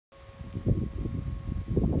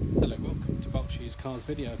cars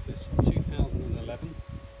video of this 2011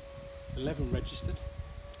 11 registered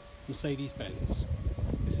Mercedes-Benz.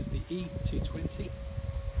 This is the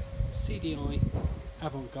E220CDi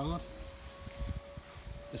Avantgarde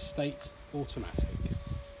Estate Automatic.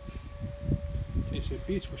 It's a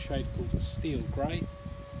beautiful shade called steel grey.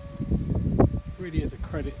 Really is a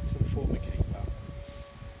credit to the former keeper.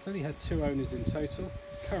 It's only had 2 owners in total.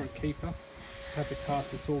 Current keeper has had the car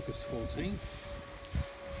since August 14.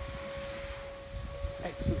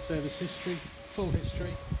 Excellent service history, full history,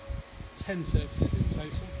 10 services in total.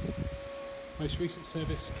 Most recent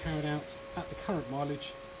service carried out at the current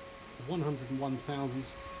mileage of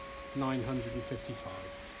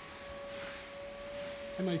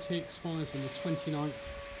 101,955. MOT expires on the 29th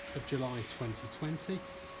of July 2020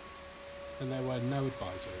 and there were no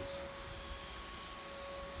advisories.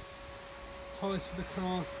 Tyres for the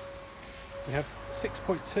car, we have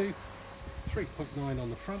 6.2, 3.9 on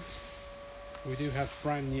the front. We do have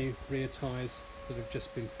brand new rear tyres that have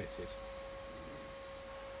just been fitted.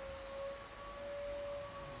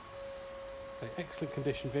 An excellent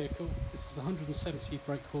condition vehicle. This is the 170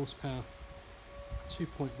 brake horsepower,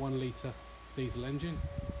 2.1 litre diesel engine.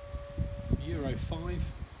 It's Euro 5.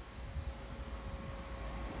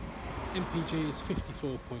 MPG is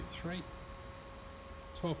 54.3.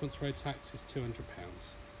 12 months road tax is £200.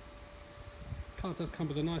 The car does come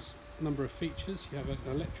with a nice number of features. You have an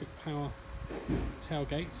electric power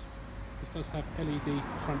tailgate. This does have LED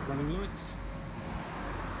front running lights,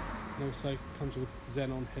 and also comes with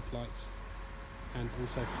xenon headlights and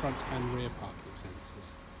also front and rear parking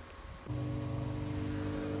sensors.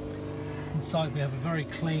 Inside we have a very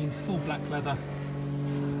clean full black leather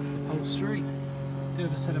upholstery. We do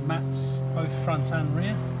have a set of mats both front and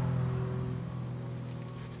rear.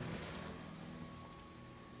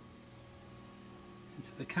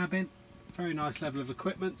 Into the cabin, very nice level of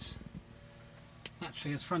equipment.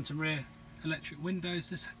 Actually has front and rear electric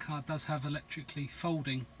windows. This car does have electrically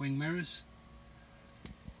folding wing mirrors.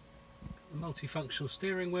 The multifunctional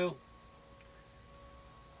steering wheel.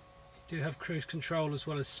 You do have cruise control as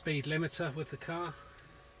well as speed limiter with the car.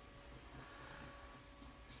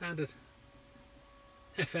 Standard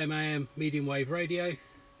FM AM medium wave radio.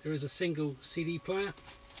 There is a single CD player.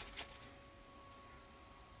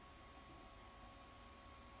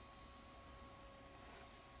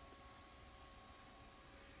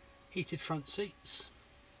 Heated front seats,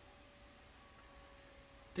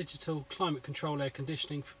 digital climate control air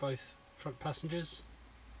conditioning for both front passengers,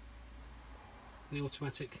 and the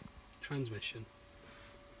automatic transmission.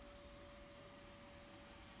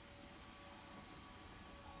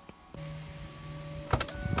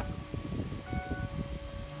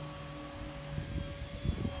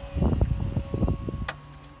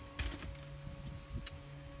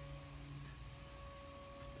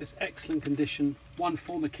 This excellent condition, one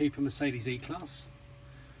former keeper Mercedes E-Class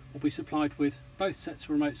will be supplied with both sets of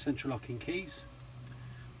remote central locking keys.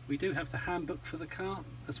 We do have the handbook for the car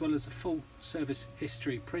as well as a full service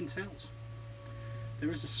history printout. There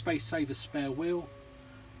is a space saver spare wheel.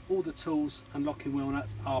 All the tools and locking wheel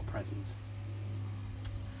nuts are present.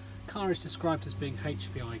 The car is described as being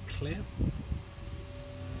HPI clear.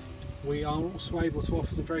 We are also able to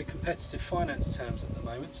offer some very competitive finance terms at the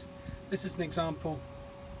moment. This is an example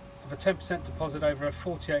of a 10% deposit over a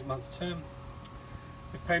 48-month term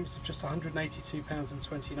with payments of just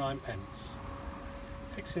 £182.29.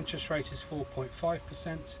 Fixed interest rate is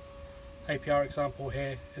 4.5%. APR example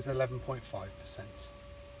here is 11.5%.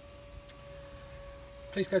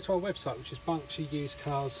 Please go to our website, which is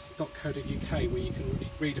berkshireused.co.uk, where you can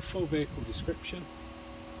read a full vehicle description.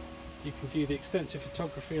 You can view the extensive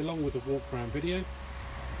photography along with a walk around video. You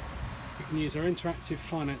can use our interactive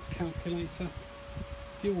finance calculator,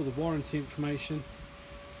 view all the warranty information,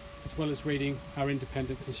 as well as reading our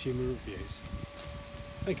independent consumer reviews.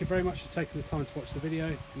 Thank you very much for taking the time to watch the video,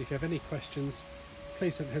 and if you have any questions,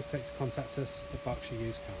 please don't hesitate to contact us at Berkshire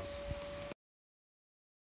Used Cars.